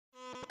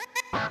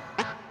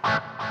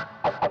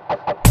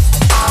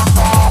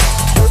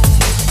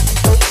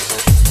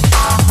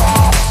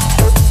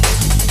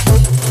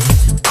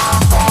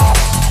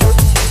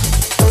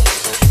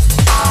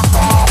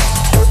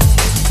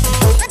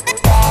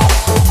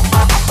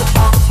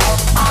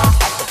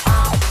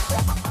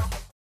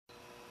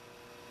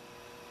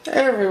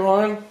Hey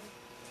everyone.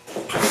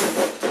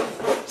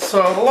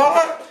 So a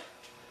lot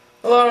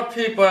of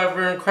people have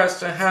been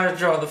requesting how to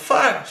draw the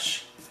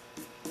Flash.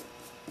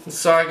 And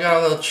so I got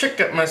a little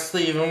trick up my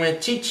sleeve I'm going to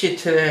teach you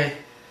today.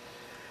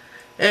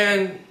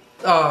 And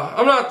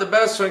I'm not the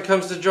best when it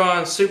comes to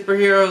drawing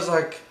superheroes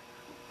like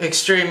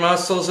extreme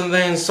muscles and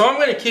things. So I'm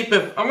going to keep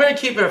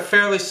it a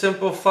fairly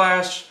simple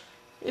Flash.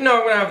 You know,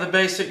 I'm going to have the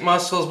basic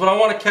muscles, but I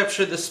want to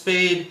capture the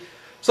speed.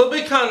 So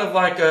it'll be kind of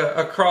like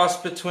a cross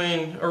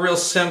between a real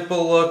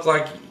simple look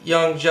like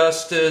Young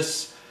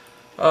Justice.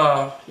 You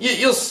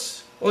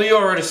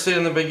already see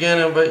in the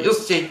beginning, but you'll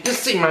see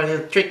my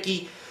little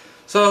tricky.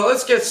 So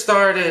let's get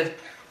started.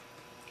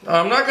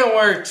 I'm not going to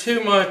worry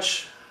too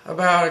much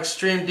about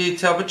extreme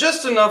detail, but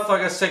just enough,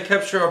 like I said,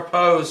 capture a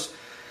pose.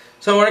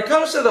 So when it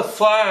comes to the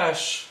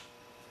Flash,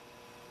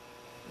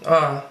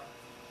 trying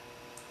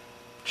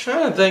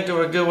to think of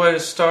a good way to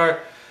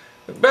start.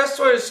 The best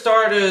way to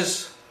start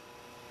is,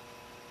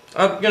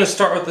 I'm going to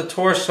start with the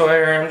torso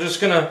area. I'm just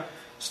going to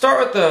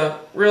start with the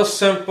real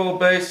simple,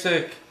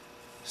 basic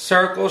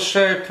circle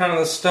shape, kind of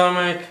the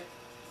stomach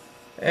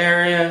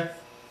area.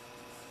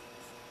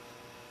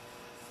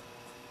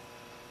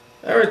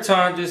 Every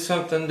time I do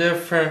something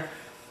different,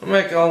 I'll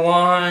make a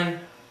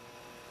line.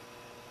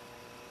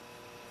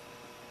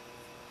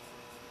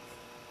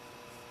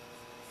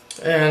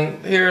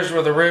 And here's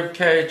where the rib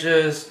cage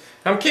is.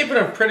 I'm keeping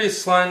it pretty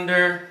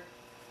slender.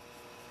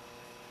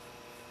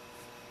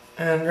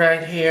 And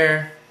right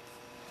here,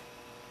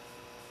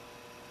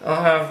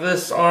 I'll have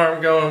this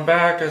arm going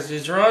back as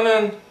he's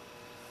running.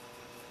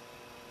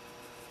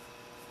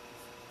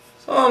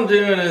 So all I'm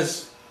doing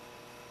is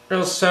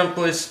real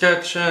simply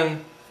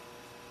sketching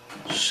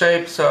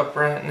shapes up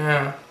right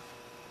now,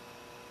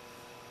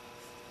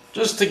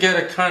 just to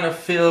get a kind of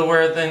feel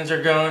where things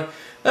are going.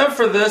 Then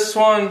for this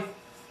one,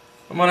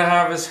 I'm going to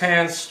have his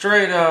hands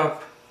straight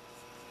up.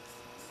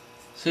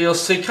 So you'll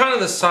see kind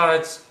of the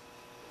sides.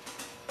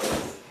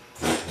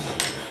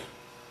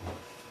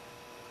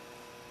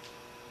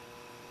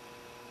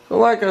 So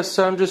like I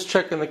said, I'm just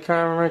checking the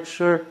camera, make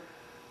sure.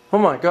 Oh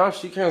my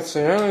gosh, you can't see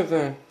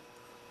anything.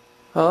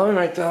 Oh, let me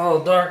make that a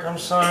little dark, I'm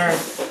sorry.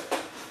 So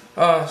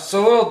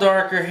a little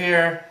darker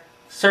here.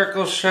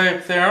 Circle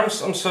shape there, I'm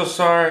so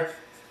sorry.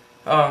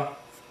 I'm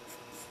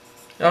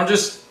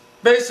just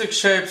basic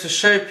shapes, a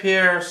shape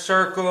here,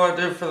 circle I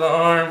did for the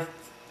arm.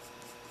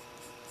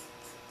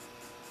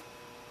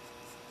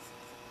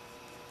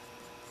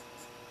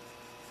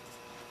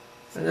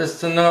 And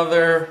just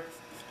another.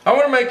 I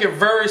want to make it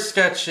very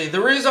sketchy. The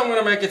reason I'm going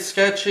to make it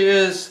sketchy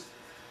is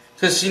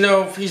because, you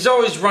know, he's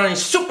always running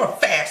super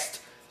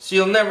fast, so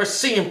you'll never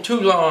see him too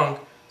long.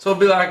 So it'll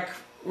be like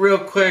real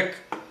quick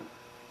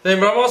thing.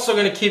 But I'm also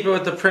going to keep it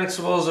with the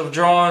principles of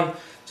drawing.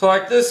 So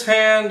like this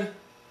hand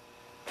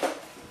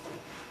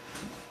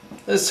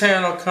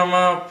will come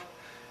up,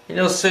 and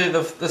you'll see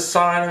the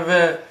side of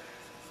it.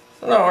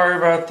 So don't worry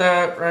about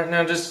that right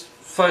now, just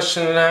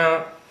fleshing it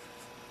out.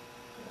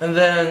 And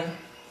then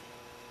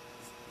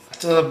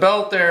so the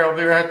belt there will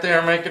be right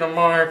there, making a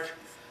mark.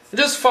 And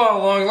just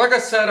follow along. Like I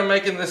said, I'm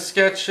making this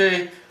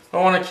sketchy. I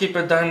want to keep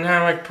a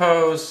dynamic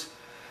pose.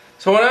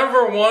 So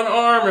whenever one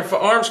arm, if an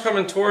arm's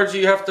coming towards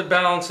you, you have to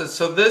balance it.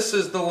 So this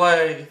is the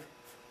leg.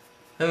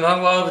 And I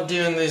love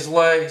doing these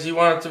legs. You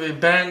want it to be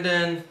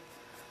bending.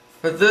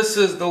 But this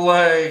is the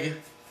leg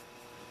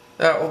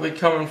that will be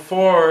coming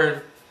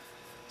forward.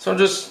 So I'm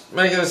just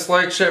making this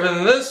leg shape. And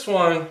then this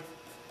one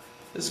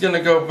is going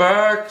to go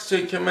back so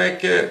you can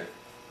make it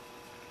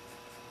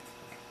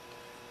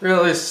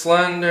really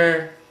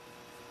slender,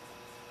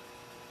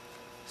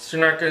 so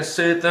you're not going to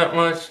see it that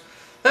much.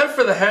 Then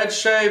for the head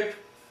shape,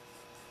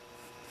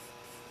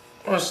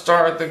 I'm going to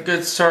start with a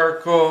good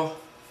circle,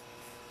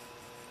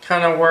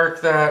 kind of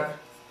work that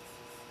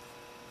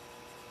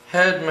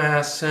head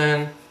mass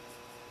in,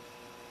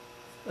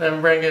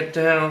 then bring it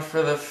down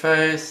for the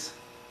face.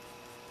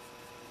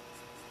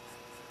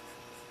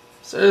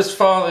 So just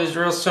follow these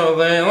real simple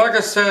things. Like I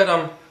said,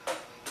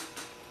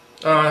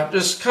 I'm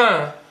just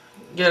kind of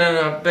getting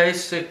a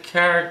basic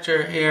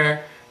character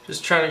here,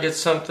 just trying to get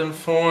something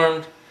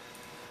formed.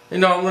 You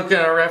know, I'm looking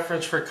at a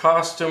reference for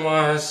costume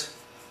wise.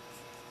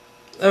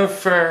 And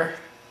for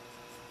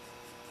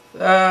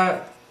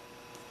that,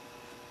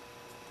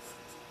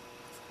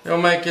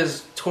 you'll make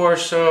his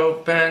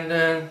torso bend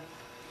in.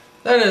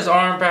 Then his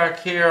arm back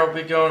here will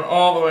be going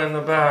all the way in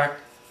the back.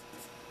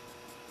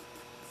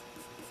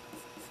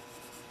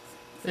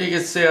 You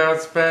can see how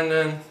it's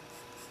bending.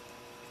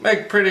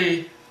 Make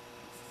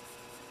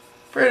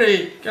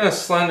gonna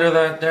slender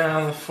that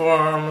down the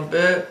forearm a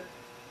bit.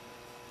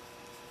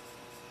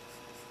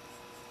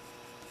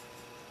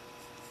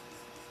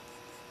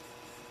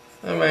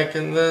 I'm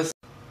making this.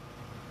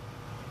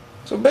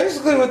 So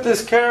basically with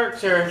this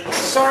character,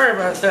 sorry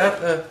about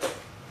that, the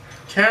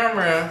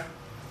camera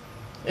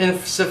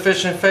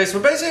insufficient face,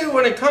 but basically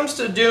when it comes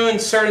to doing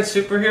certain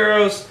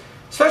superheroes,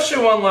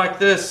 especially one like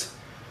this,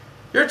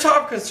 your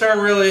top concern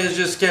really is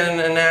just getting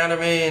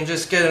anatomy and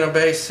just getting a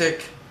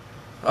basic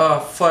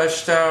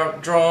fleshed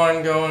out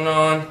drawing going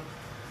on.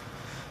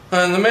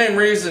 And the main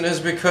reason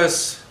is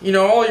because, you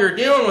know, all you're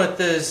dealing with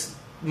is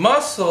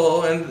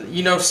muscle and,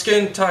 you know,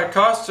 skin tight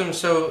costume,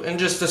 so, and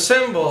just a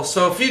symbol.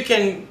 So if you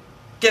can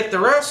get the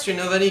rest, you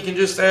know, then you can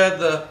just add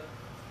the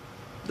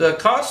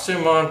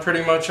costume on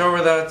pretty much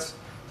over that. So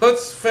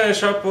let's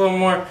finish up a little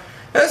more.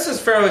 This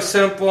is fairly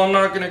simple. I'm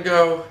not going to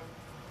go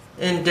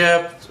in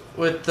depth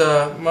with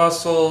the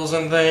muscles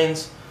and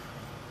things.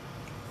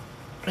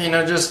 You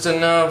know, just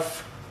enough.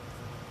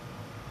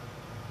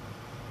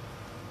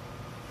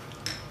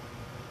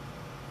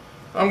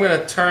 I'm going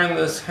to turn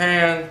this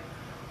hand.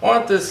 I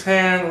want this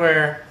hand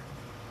where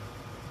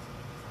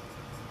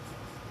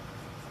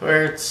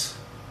it's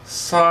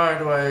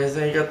sideways,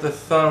 and you got the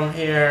thumb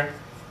here,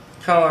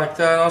 kind of like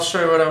that. I'll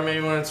show you what I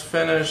mean when it's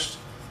finished.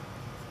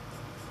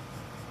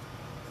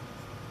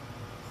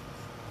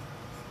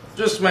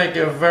 Just make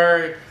it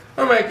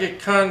I'll make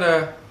it kind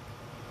of,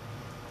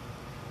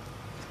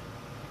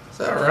 is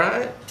that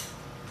right?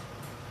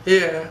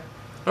 Yeah.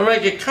 I'll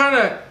make it kind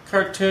of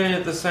cartoony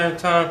at the same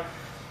time.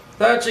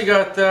 That you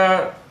got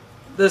that,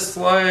 this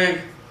leg,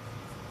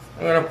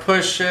 I'm going to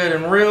push it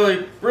and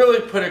really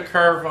put a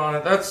curve on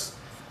it. That's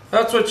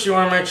what you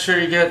want to make sure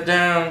you get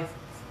down.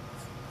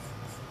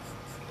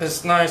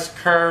 This nice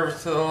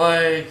curve to the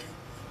leg.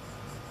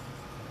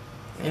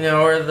 You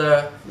know,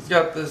 where he's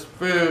got this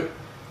boot.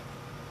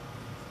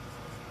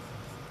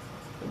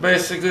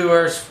 Basically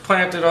where it's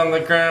planted on the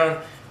ground.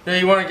 You know,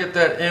 you want to get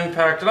that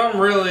impact. And I'm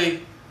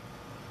really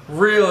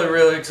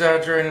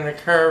exaggerating the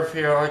curve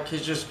here, like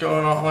he's just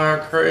going all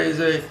out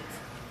crazy.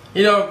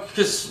 You know,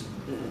 because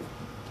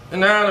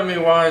anatomy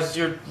wise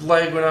your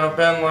leg would not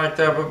bend like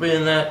that, but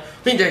being that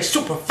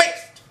super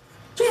fast,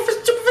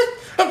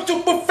 I'm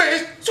super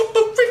fast,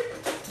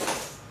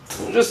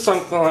 just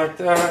something like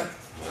that.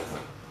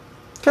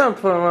 Kind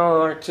of put a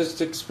little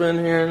artistic spin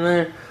here and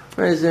there.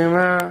 Let me zoom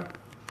out.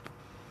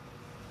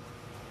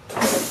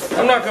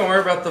 I'm not going to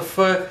worry about the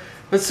foot,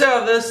 but see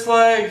how this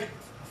leg,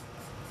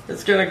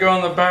 it's going to go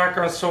in the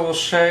background, so we'll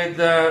shade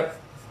that.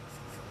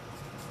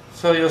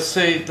 So you'll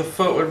see the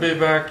foot would be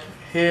back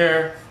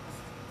here.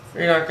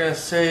 You're not going to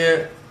see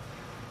it.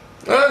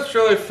 Let's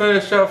really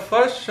finish up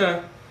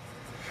fleshing.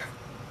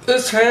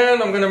 This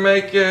hand, I'm going to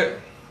make it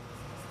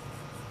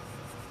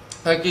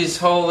like he's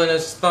holding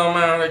his thumb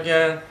out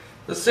again.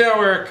 To see how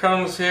where it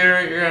comes here,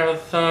 you're going to have a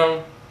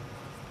thumb.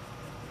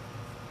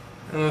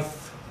 And the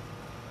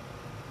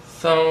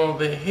thumb will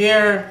be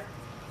here.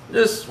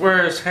 Just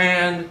where his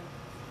hand,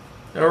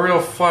 real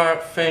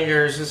flat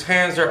fingers. His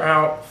hands are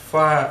out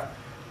flat.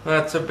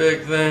 That's a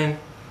big thing.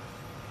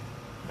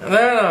 And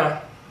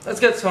then let's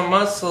get some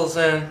muscles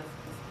in.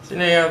 So, you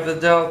know, you have the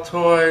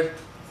deltoid.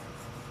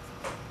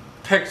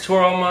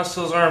 Pectoral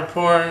muscles are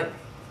important.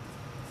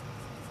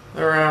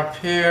 They're up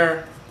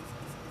here.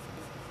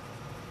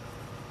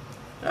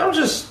 I'm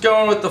just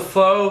going with the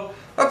flow.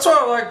 That's why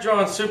I like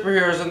drawing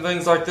superheroes and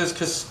things like this,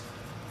 because,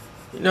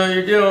 you know,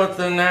 you're dealing with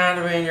the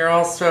anatomy and you're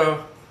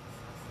also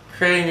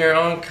creating your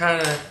own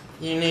kind of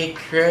unique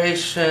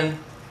creation.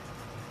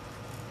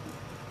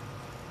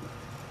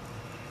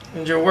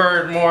 And you're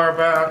worried more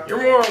about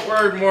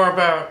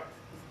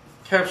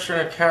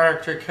capturing a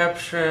character,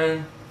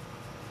 capturing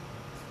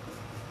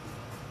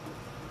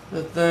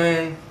the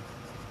thing.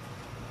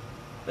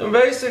 And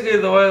basically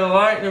the way the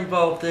lightning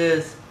bolt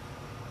is,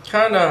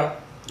 kind of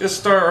just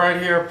start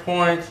right here,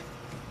 point.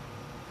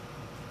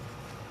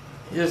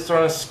 You just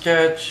want to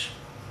sketch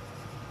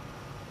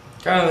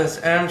kind of this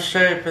M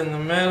shape in the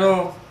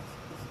middle,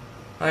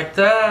 like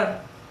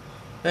that.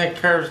 Then it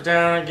curves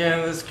down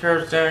again, this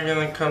curves down again,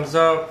 then comes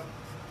up,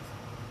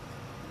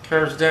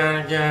 curves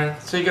down again.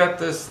 So you got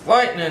this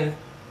lightning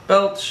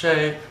belt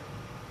shape.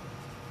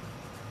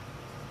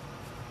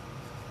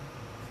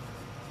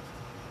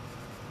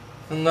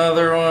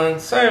 Another one,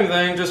 same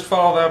thing, just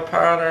follow that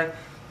pattern.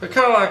 But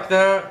kind of like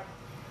that.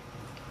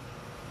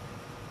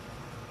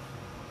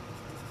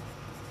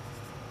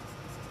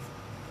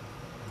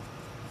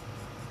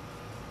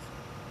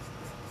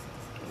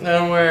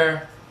 Then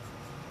where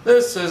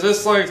this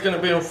leg's going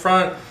to be in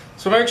front.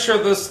 So make sure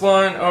this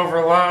line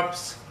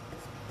overlaps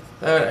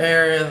that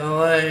area of the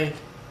leg.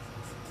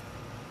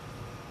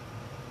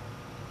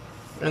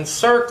 And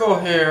circle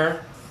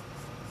here.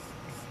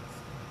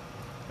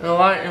 And a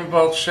lightning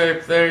bolt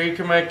shape there. You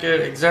can make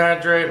it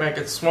exaggerate, make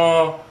it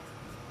small.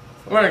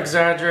 I'm going to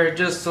exaggerate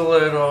just a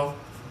little.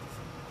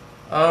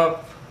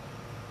 Up.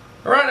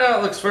 Right now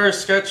it looks very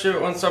sketchy,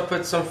 but once I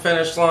put some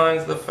finished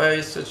lines, the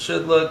face, it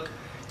should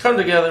come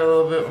together a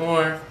little bit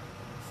more.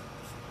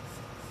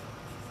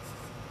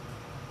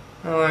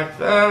 Like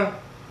that.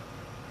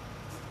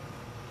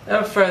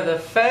 And for the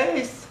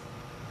face,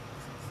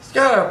 it's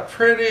got a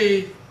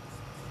pretty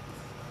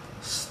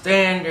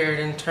standard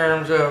in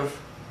terms of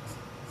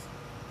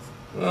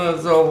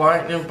those little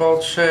lightning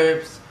bolt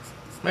shapes.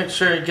 Make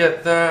sure you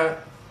get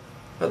that.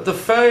 But the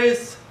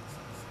face,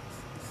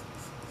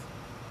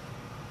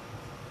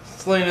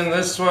 it's leaning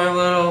this way a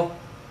little.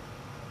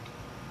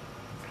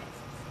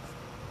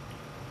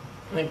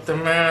 Like the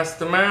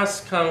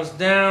mask comes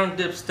down,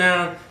 dips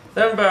down,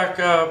 then back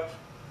up.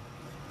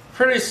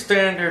 Pretty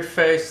standard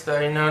face though,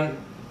 you know,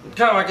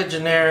 kind of like a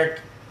generic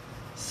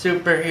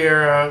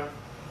superhero.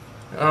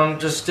 I'm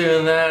just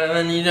doing that, and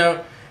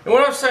then and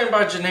what I'm saying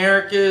by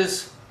generic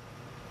is,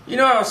 you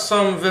know how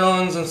some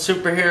villains and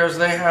superheroes,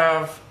 they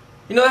have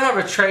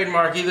a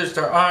trademark. Either it's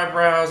their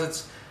eyebrows,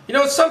 it's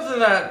something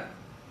that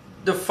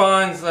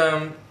defines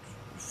them,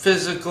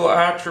 physical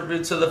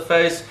attributes of the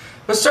face.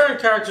 But certain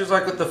characters,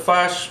 like with the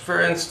Flash,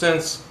 for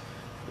instance,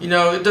 it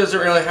doesn't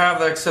really have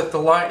that except the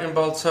lightning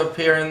bolts up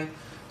here, and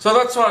so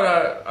that's what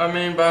I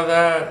mean by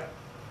that.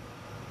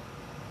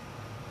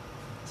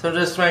 So I'm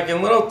just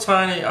making little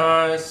tiny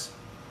eyes.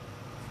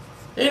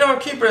 I'm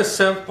keeping it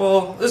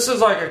simple. This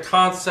is like a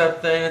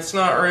concept thing. It's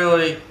not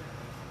really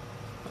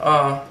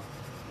I'm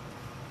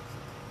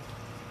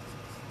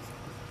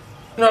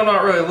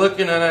not really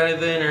looking at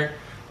anything or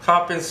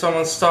copying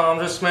someone's style. I'm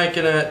just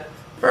making it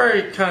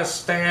very kind of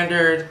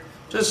standard,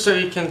 just so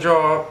you can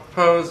draw a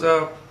pose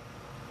up.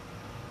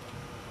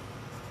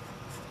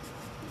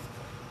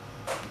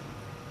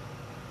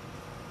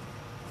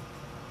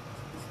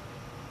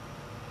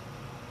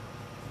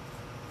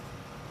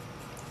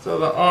 So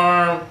the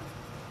arm,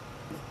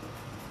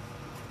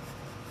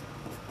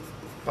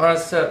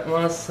 bicep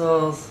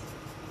muscles,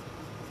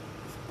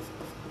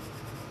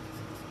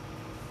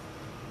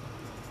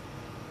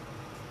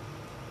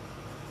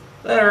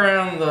 then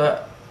around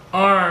the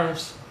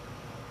arms,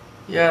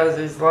 he has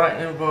these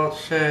lightning bolt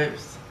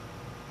shapes,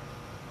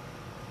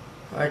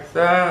 like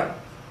that.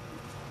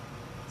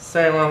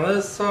 Same on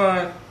this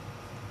side.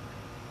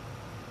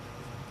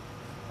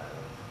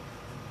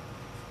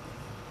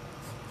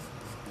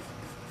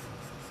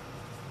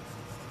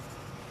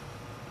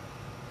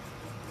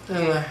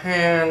 And the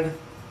hand,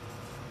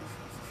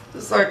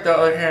 just like the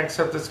other hand,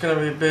 except it's going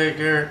to be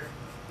bigger.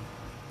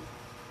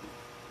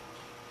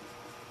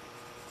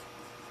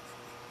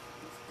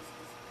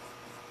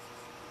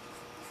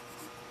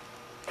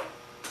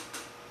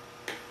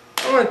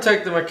 I'm going to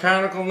take the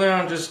mechanical now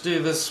and just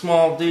do the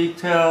small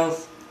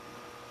details.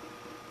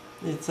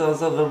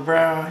 Details of the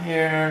brow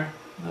here,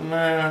 the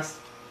mask.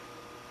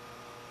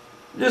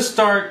 Just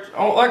start,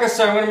 like I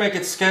said, I'm going to make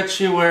it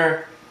sketchy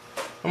where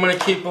I'm going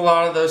to keep a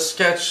lot of those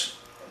sketch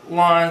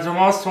lines. I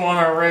also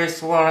want to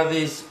erase a lot of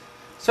these,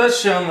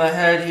 especially on the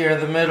head here,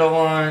 the middle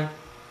line.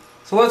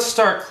 So let's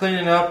start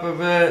cleaning up a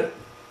bit.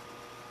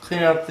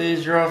 Clean up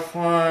these rough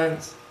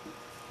lines.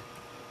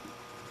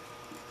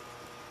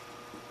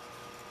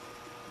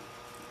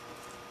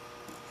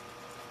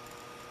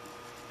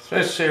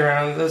 Especially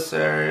around this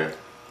area.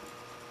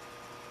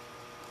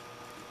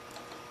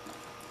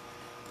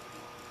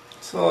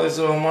 So all these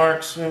little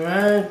marks we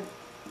made.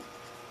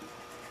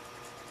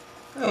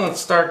 And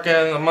let's start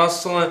getting the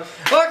muscle in.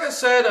 Like I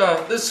said,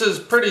 this is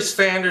pretty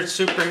standard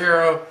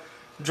superhero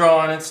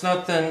drawing. It's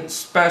nothing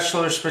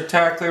special or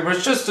spectacular, but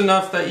it's just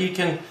enough that you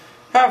can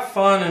have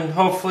fun, and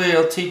hopefully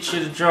it'll teach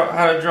you to draw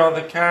how to draw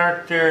the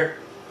character.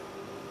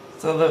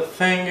 So the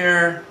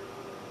finger,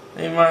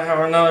 you might have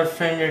another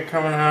finger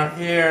coming out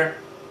here.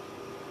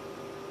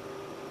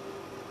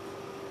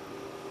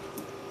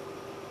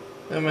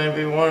 There may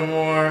be one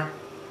more.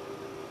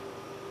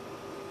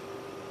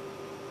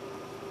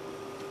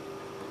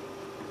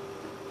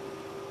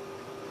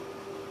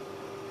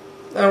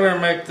 Now we're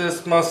going to make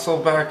this muscle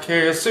back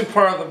here. You'll see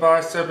part of the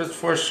bicep is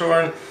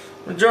foreshortened.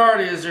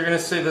 Majority is you're going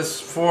to see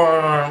this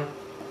forearm.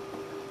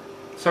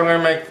 So I'm going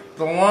to make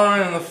the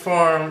line in the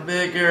forearm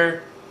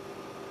bigger.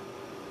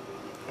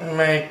 And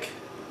make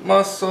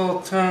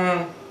muscle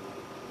tone.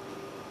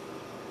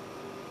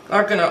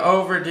 Not going to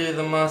overdo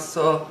the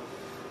muscle.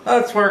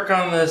 Let's work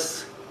on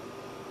this.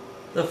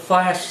 The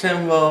Flash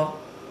symbol.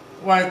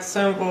 White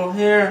symbol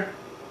here.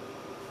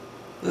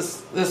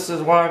 This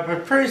is wide,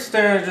 but pretty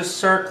standard, just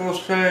circle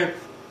shape.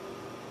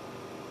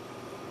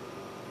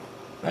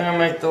 I'm going to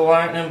make the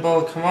lightning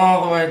bolt come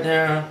all the way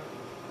down.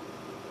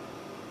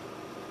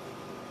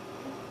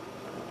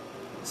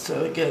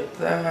 So we get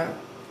that.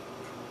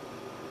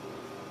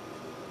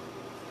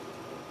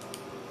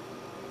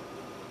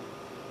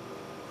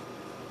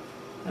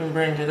 And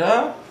bring it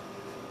up.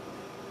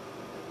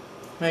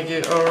 Make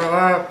it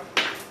overlap.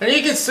 And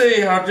you can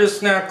see how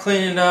just now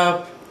cleaning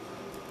up,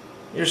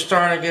 you're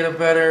starting to get a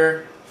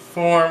better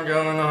form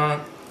going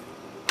on.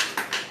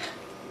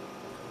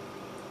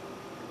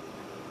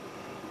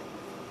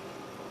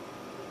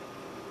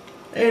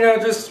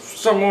 Just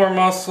some more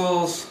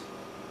muscles.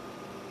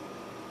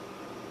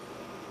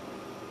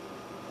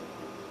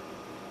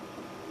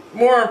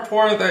 More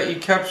important that you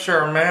capture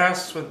our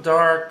masks with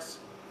darks.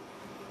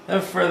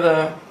 And for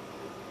the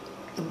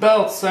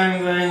belt,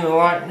 same thing, the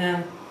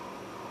lightning.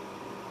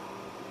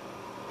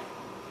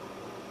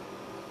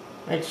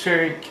 Make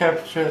sure you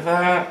capture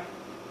that.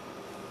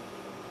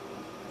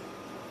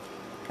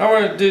 I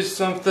want to do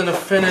something to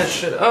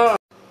finish it up.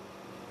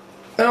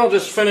 Then I'll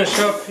just finish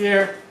up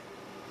here.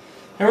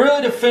 And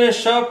really to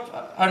finish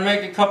up, I'd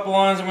make a couple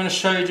lines I'm going to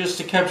show you just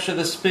to capture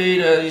the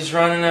speed he's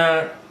running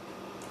at.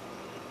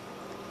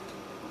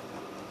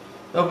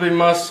 There'll be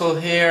muscle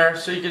here,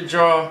 so you could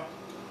draw.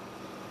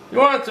 You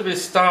want it to be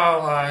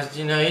stylized,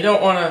 you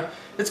don't want to.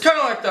 It's kind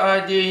of like the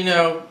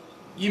idea,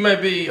 you may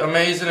be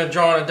amazing at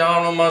drawing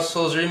abdominal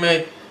muscles, or you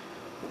may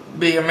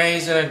be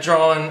amazing at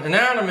drawing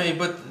anatomy,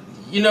 but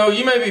you know,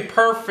 you may be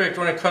perfect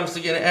when it comes to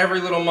getting every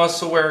little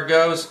muscle where it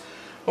goes.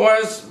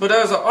 But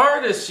as an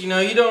artist, you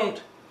know,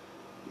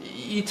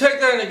 you take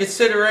that into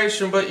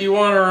consideration, but you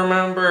want to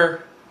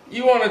remember,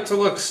 you want it to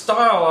look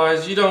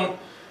stylized. You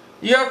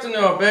have to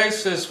know a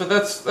basis, but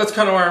that's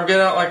kind of where I'm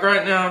getting at. Like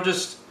right now, I'm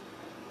just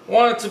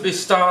want it to be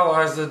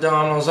stylized, the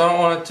abdominals. I don't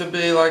want it to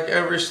be like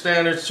every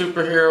standard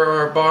superhero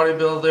or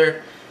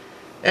bodybuilder.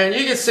 And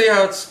you can see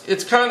how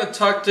it's kind of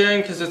tucked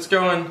in because it's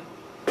going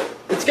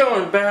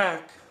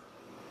back.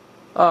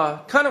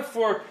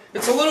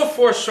 It's a little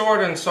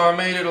foreshortened, so I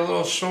made it a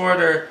little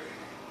shorter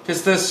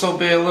because this will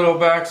be a little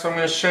back, so I'm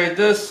going to shade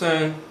this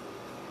in.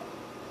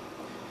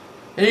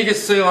 And you can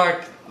see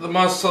like the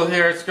muscle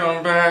here, it's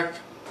going back.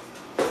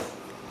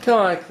 Kind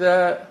of like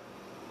that.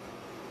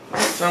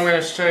 So I'm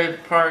going to shade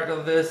part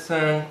of this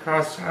in,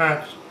 cross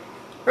hatch.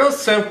 Real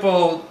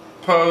simple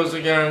pose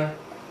again.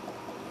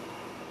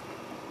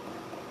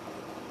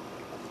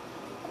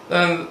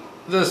 Then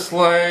this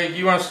leg,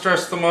 you want to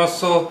stress the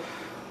muscle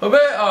a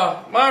bit.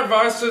 My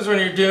advice is when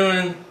you're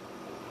doing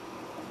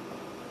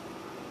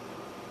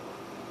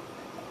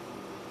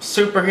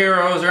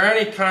superheroes or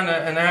any kind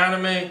of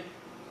anatomy,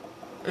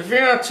 if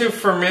you're not too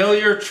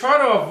familiar, try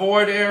to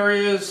avoid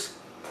areas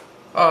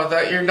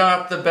that you're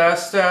not the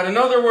best at. In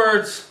other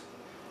words,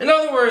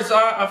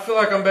 I feel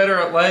like I'm better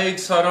at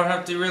legs, so I don't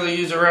have to really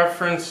use a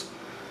reference.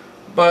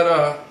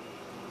 But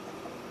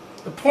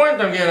the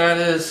point I'm getting at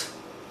is,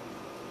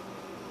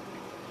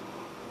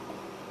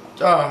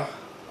 what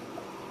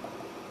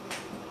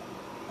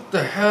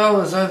the hell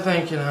was I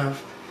thinking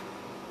of?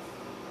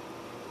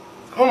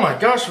 Oh my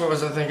gosh, what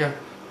was I thinking of?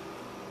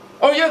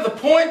 Oh yeah, the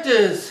point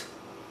is,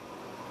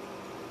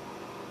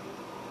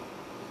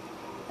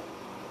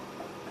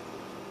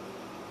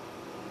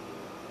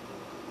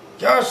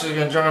 gosh, it's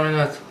gonna drive me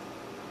nuts.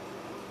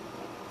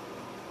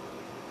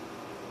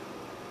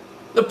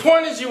 The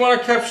point is, you want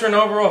to capture an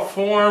overall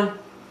form.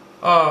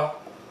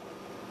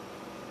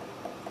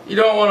 You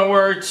don't want to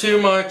worry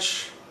too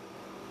much.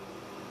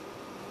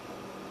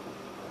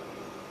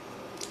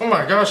 Oh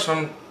my gosh,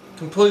 I'm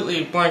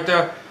completely blanked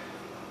out.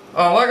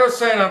 Like I was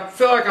saying, I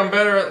feel like I'm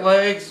better at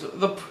legs.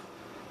 The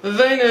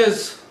thing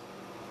is,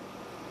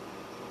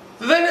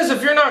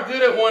 if you're not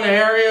good at one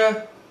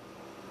area,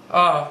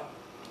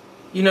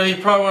 you know, you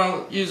probably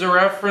want to use a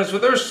reference.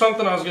 But there's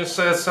something I was going to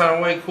say that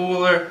sounded way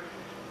cooler.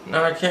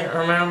 Now I can't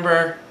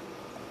remember.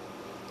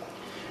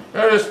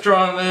 I'm just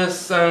drawing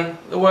this and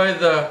the way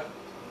the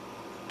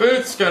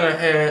boot's going to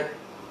hit.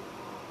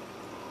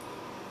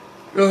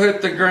 It'll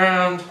hit the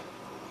ground.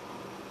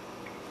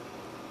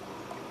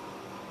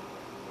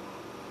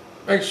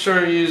 Make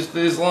sure you use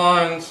these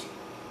lines.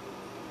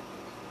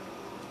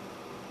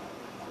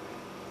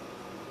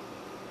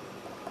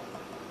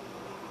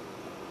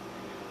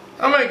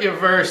 I'll make it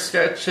very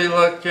sketchy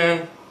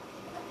looking.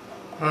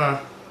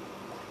 Like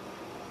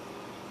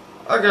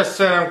I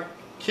said, I'm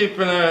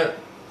keeping it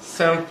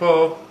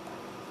simple.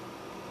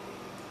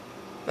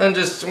 Then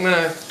I'm going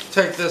to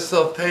take this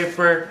little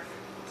paper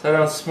so I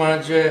don't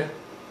smudge it.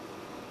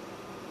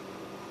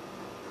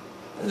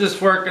 I'm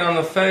just working on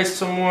the face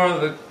some more,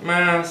 the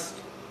mask.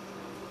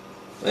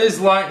 These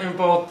lightning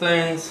bolt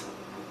things,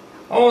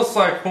 almost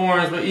like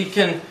horns, but you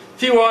can,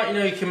 if you want, you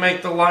know, you can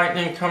make the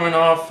lightning coming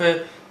off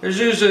it. There's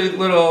usually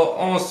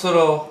almost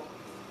little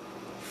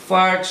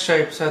flag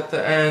shapes at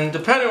the end,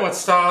 depending on what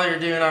style you're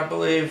doing. I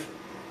believe,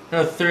 you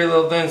know, 3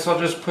 little things. So I'll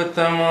just put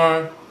them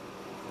on.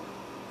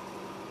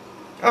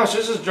 Gosh,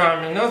 this is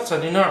driving me nuts. I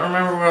do not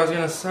remember what I was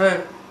gonna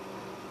say.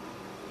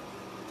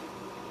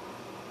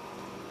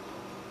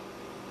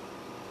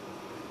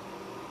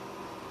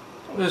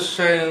 I'm just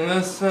shading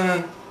this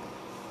in.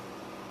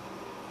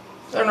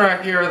 Then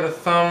right here where the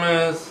thumb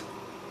is.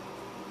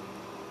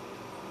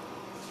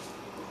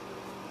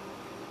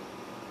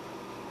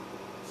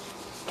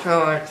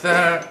 Kind of like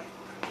that.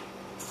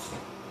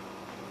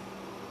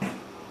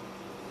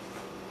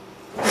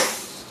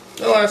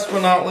 The last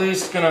but not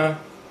least, gonna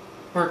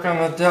work on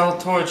the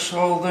deltoid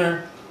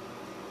shoulder.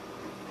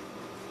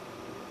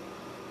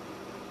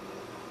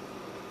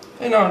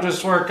 You know, I'm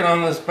just working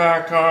on this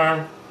back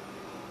arm.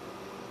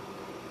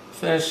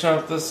 Finish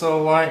up this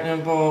little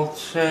lightning bolt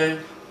shape.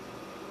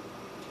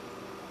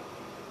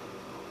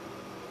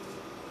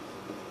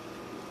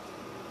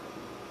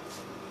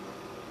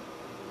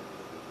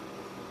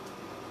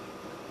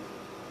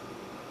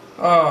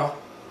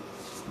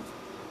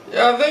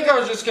 Yeah, I think I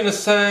was just gonna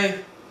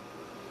say,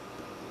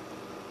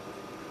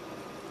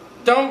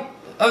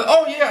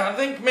 I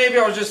think maybe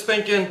I was just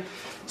thinking,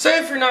 say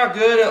if you're not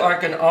good at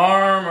like an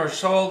arm or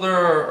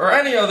shoulder or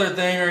any other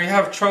thing, or you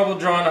have trouble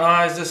drawing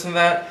eyes, this and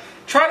that,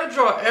 try to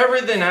draw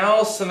everything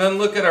else and then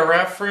look at a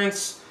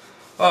reference.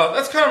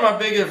 That's kind of my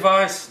big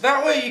advice.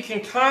 That way you can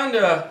kind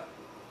of,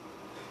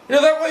 you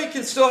know, that way you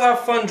can still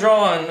have fun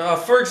drawing.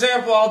 For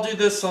example, I'll do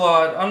this a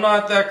lot. I'm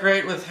not that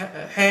great with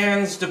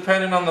hands,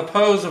 depending on the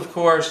pose, of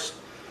course.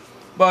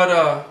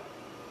 But,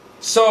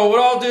 so what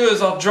I'll do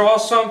is I'll draw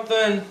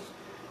something,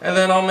 and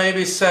then I'll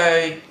maybe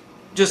say,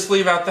 just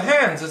leave out the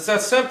hands. It's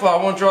that simple. I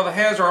won't draw the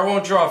hands, or I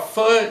won't draw a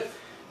foot,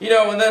 you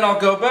know, and then I'll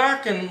go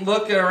back and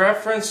look at a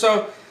reference.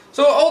 So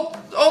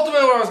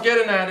ultimately what I was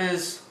getting at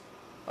is,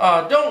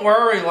 don't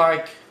worry,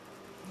 like,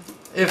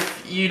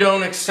 if you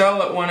don't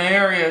excel at one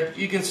area,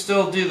 you can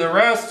still do the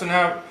rest and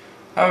have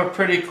a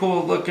pretty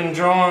cool looking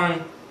drawing.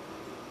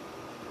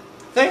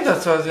 I think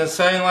that's what I was going to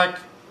say. Like,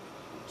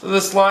 so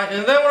this lightning,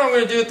 and then what I'm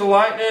going to do with the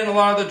lightning, a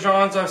lot of the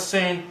drawings I've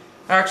seen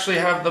actually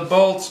have the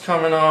bolts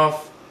coming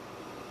off.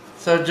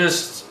 So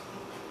just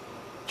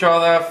draw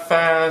that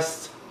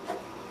fast.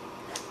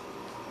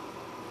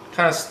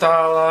 Kind of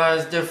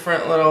stylized,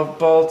 different little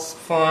bolts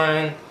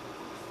flying.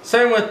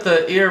 Same with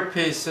the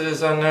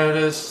earpieces, I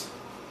noticed.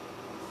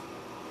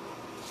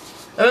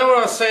 And then what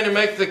I was saying, to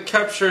make the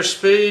capture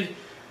speed,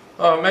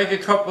 make a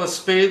couple of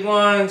speed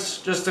lines,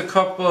 just a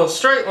couple of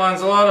straight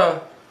lines. A lot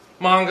of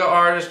manga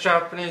artists,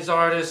 Japanese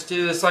artists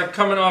do this, like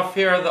coming off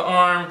here of the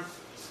arm.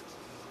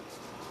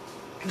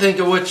 Think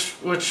of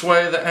which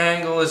way the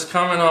angle is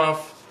coming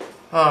off.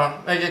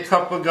 Make a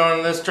couple going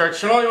in this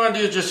direction. All you want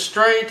to do is just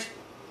straight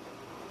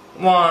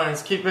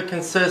lines. Keep it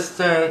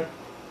consistent.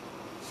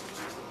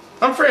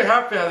 I'm pretty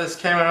happy how this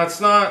came out.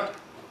 It's not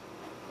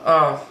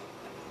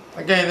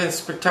like anything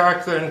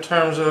spectacular in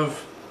terms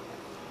of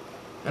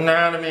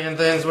anatomy and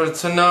things, but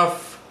it's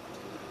enough.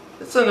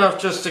 It's enough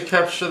just to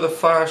capture the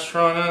flash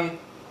running.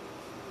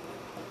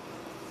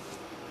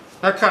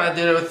 I kind of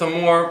did it with a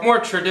more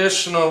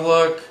traditional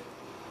look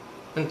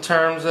in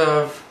terms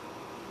of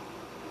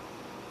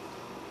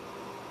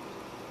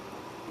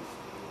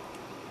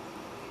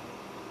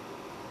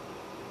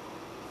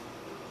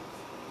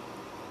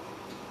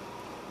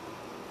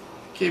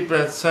keep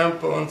it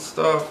simple and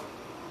stuff.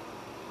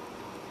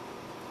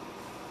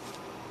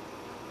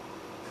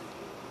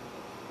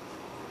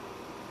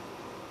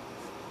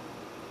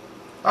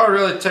 I would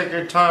really take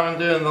your time in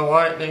doing the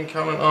lightning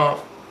coming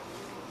off.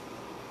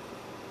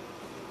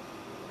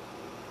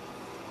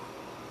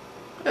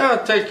 Yeah,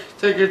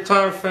 take your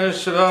time,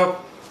 finish it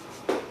up.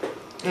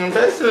 And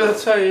basically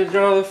that's how you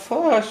draw the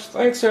flash.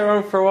 Thanks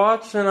everyone for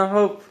watching. I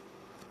hope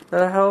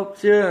that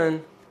helped you,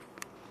 and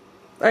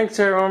thanks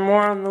everyone,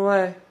 more on the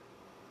way.